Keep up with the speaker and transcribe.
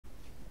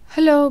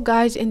Hello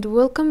guys, and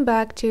welcome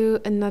back to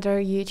another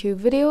YouTube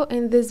video.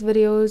 In this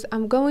videos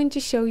I'm going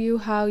to show you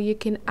how you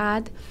can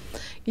add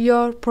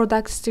your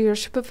products to your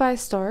Shopify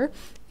store,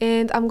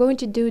 and I'm going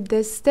to do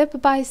this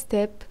step by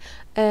step.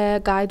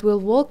 Guide will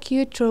walk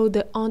you through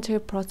the entire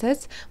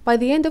process. By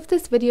the end of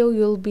this video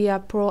you'll be a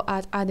pro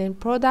at adding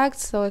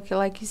products, so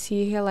like you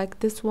see here,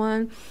 like this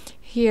one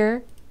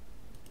here,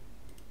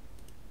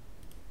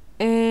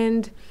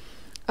 and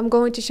I'm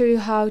going to show you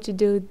how to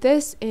do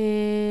this,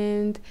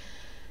 and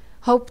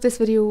hope this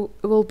video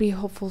will be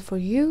helpful for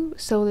you.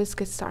 So let's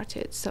get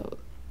started. So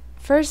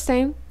first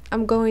thing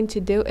I'm going to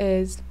do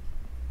is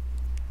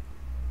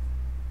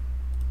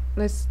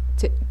let's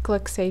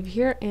click save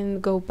here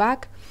and go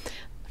back.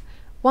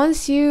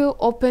 Once you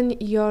open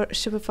your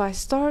Shopify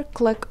store,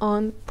 click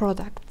on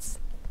products.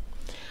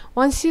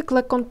 Once you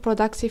click on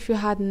products, if you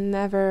had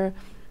never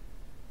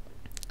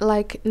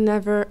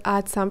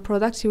add some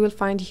products, you will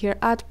find here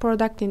add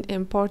product and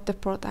import the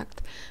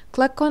product.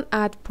 Click on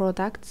add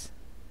products.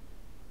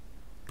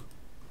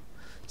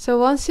 So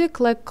once you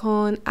click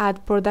on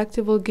add product,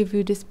 it will give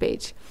you this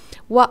page.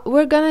 What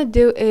we're gonna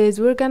do is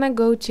we're gonna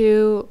go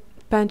to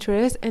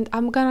Pinterest and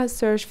I'm gonna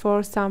search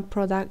for some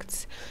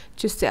products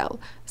to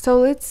sell. So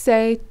let's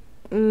say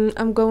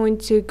I'm going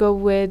to go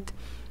with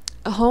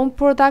a home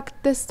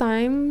product this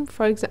time,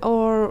 for example,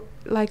 or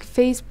like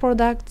face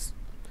products,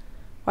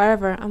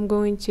 whatever. I'm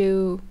going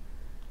to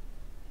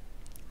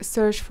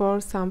search for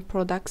some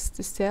products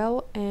to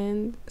sell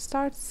and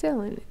start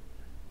selling it.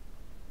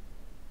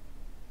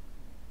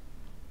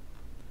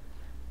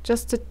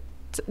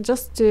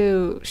 Just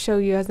to show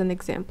you as an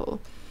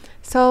example.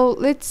 So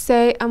let's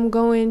say I'm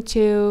going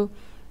to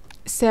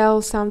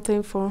sell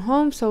something for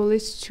home, so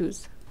let's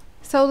choose.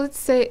 So let's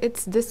say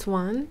it's this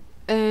one,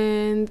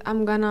 and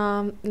I'm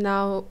gonna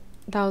now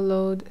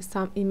download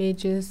some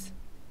images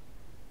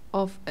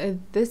of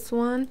this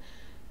one,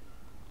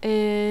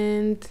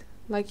 and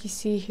like you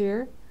see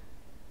here,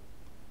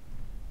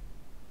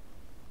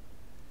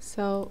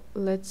 so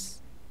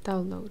let's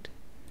download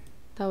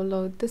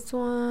this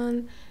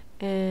one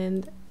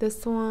and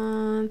this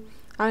one.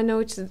 I know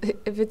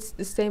if it's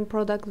the same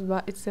product,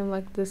 but it seems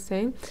like the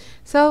same.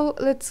 So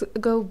let's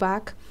go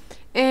back,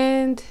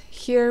 and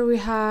here we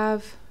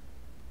have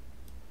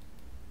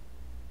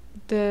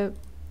the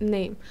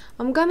name.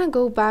 I'm gonna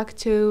go back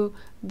to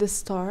the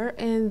store,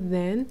 and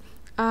then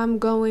I'm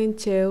going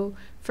to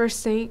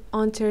first thing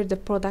enter the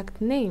product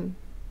name,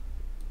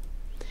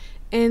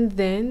 and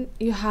then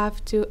you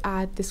have to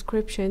add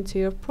description to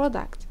your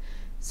product.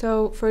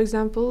 So for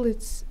example,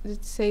 let's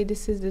say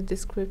this is the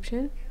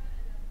description.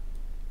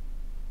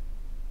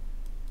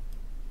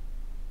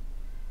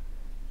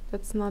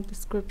 That's not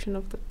description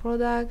of the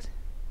product.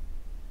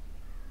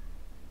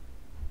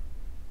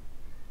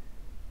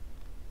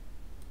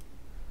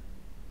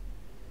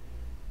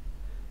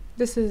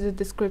 This is the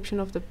description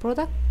of the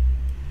product.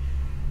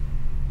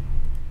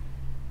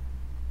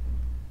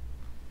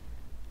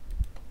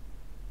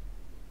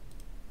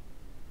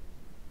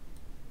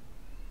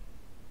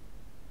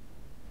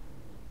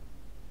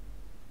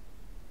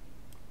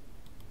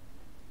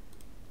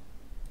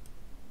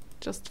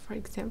 Just for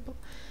example,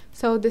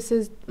 so this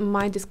is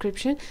my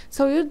description.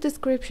 So your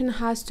description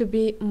has to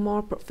be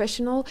more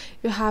professional.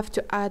 You have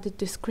to add a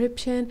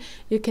description.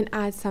 You can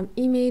add some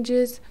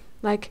images,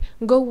 like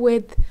go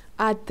with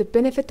add the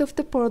benefit of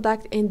the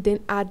product, and then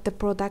add the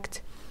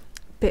product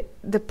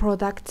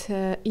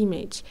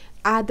image.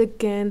 Add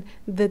again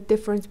the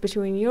difference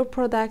between your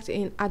product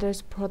and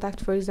others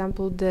product, for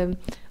example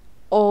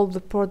all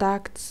the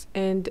products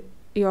and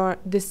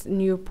this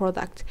new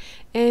product,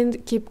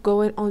 and keep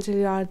going until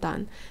you are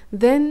done.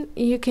 Then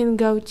you can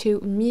go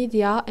to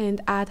media and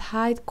add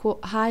high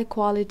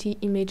quality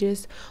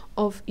images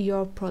of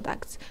your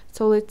products.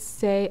 So let's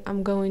say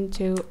I'm going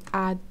to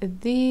add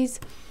these,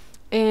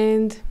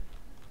 and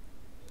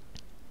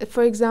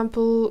for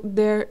example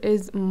there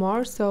is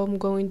more, so I'm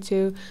going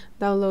to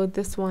download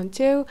this one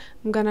too.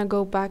 I'm gonna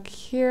go back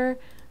here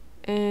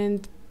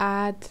and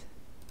add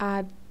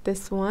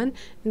this one,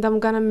 and I'm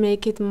gonna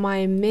make it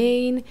my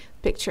main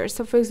picture.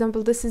 So for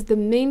example, this is the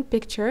main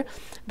picture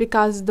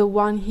because the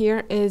one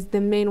here is the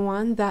main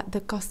one that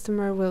the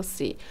customer will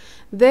see.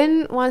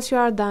 Then once you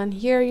are done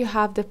here, you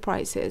have the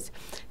prices.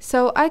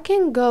 So I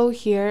can go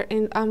here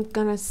and I'm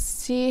gonna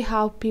see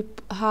how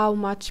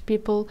much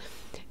people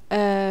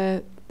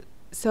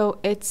so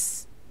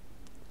it's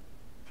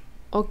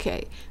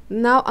okay.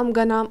 Now I'm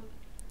gonna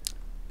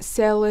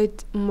sell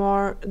it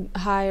more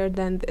higher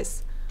than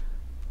this.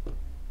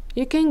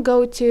 You can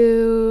go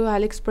to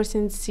AliExpress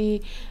and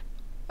see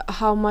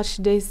how much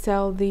they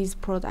sell these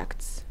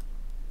products.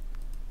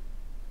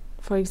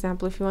 For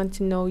example, if you want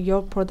to know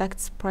your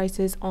product's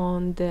prices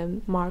on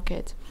the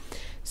market.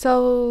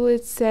 So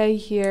let's say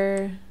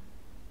here,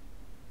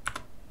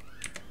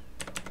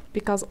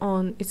 because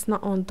it's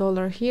not on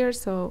dollar here,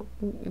 so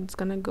it's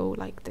gonna go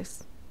like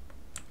this,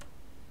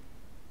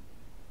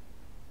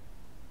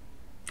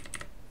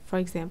 for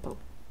example.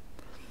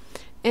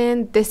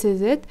 And this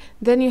is it.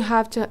 Then you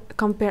have to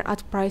compare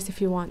at price if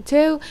you want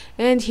to,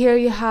 and here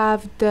you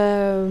have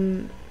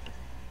the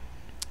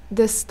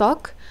the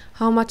stock,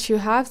 how much you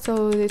have, so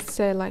let's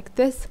say like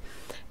this,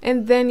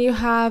 and then you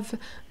have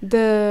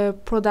the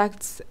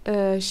products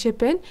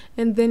shipping,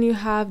 and then you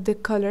have the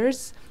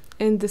colors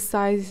and the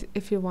size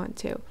if you want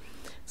to.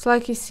 So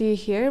like you see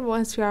here,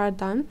 once you are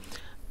done,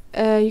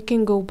 you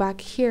can go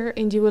back here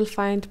and you will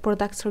find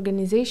products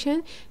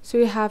organization. So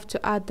you have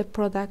to add the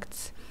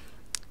products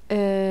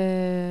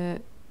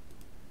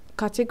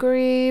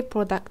category,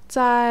 product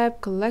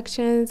type,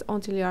 collections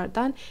until you are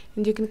done,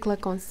 and you can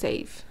click on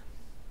save.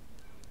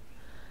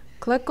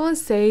 Click on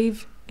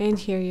save, and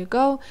here you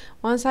go.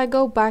 Once I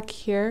go back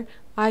here,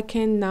 I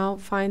can now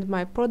find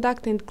my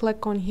product and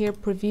click on here,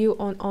 preview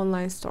on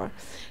online store.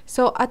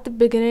 So at the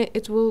beginning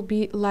it will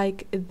be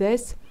like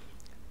this.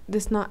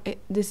 This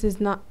is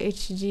not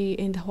HG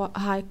and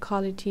high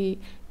quality.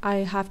 I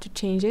have to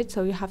change it,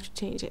 so you have to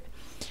change it.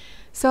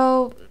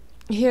 So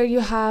here you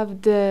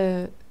have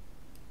the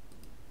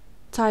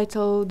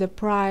title, the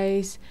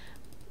price,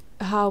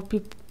 how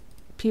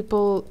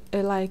people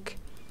like,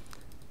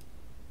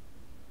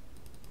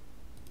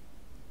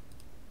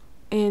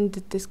 and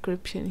the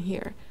description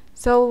here.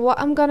 So what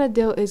I'm gonna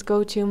do is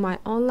go to my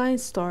online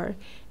store,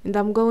 and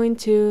I'm going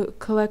to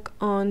click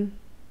on,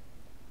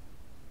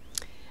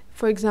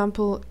 for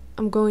example,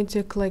 I'm going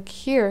to click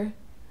here,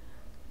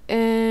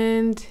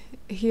 and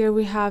here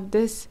we have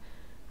this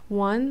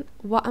one.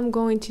 What I'm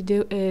going to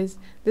do is,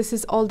 this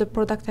is all the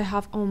product I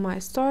have on my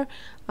store.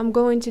 I'm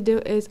going to do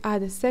is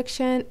add a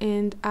section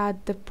and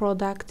add the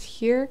product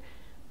here,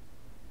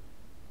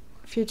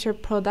 future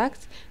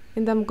products,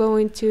 and I'm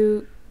going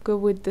to go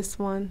with this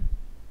one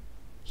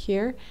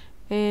here,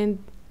 and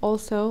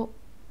also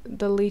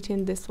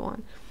deleting this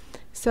one.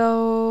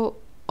 So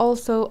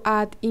also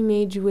add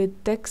image with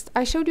text.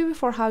 I showed you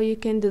before how you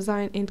can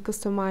design and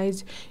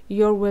customize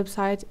your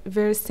website.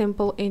 Very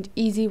simple and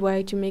easy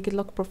way to make it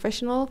look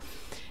professional,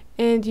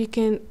 and you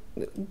can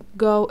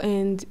go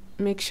and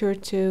make sure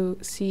to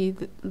see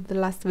the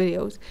last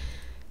videos.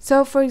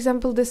 So for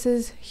example, this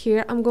is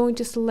here, I'm going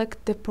to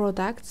select the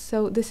product.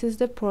 So this is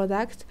the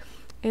product,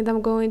 and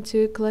I'm going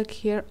to click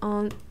here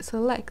on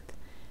select,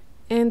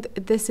 and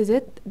this is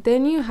it.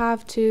 Then you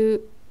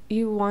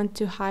want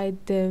to hide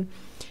the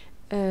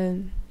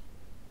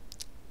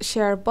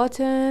share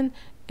button,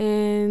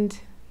 and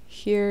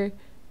here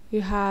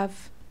you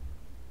have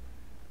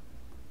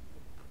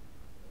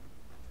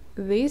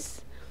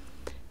this.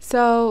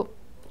 So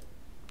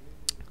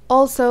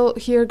also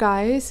here,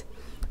 guys,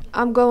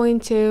 I'm going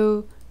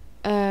to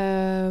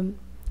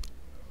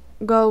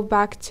go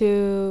back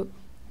to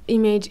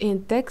image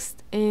and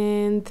text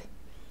and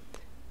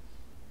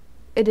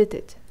edit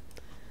it.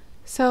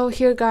 So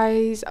here,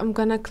 guys, I'm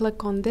gonna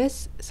click on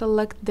this,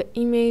 select the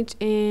image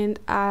and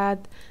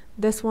add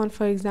this one,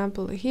 for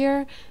example,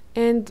 here.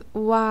 And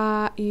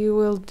what you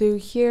will do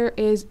here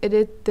is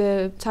edit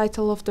the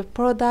title of the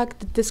product,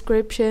 the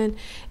description,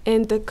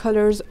 and the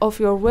colors of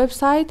your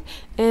website.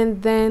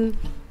 And then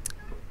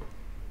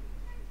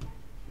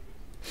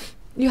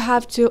you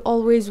have to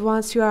always,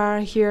 once you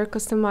are here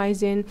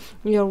customizing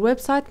your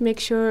website, make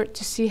sure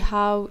to see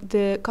how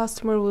the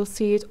customer will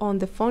see it on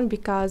the phone,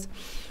 because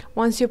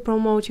once you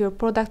promote your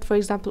product, for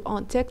example,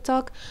 on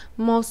TikTok,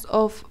 most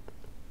of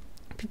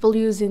people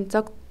using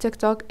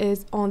TikTok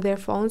is on their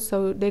phone,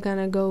 so they're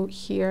gonna go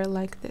here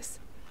like this.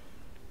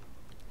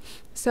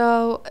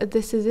 So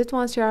this is it.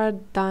 Once you are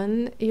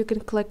done, you can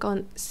click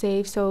on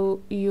save,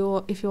 so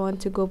if you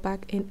want to go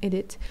back and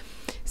edit.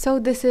 So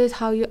this is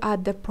how you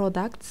add the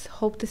products.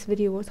 Hope this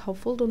video was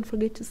helpful. Don't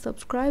forget to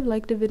subscribe,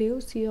 like the video.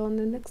 See you on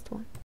the next one.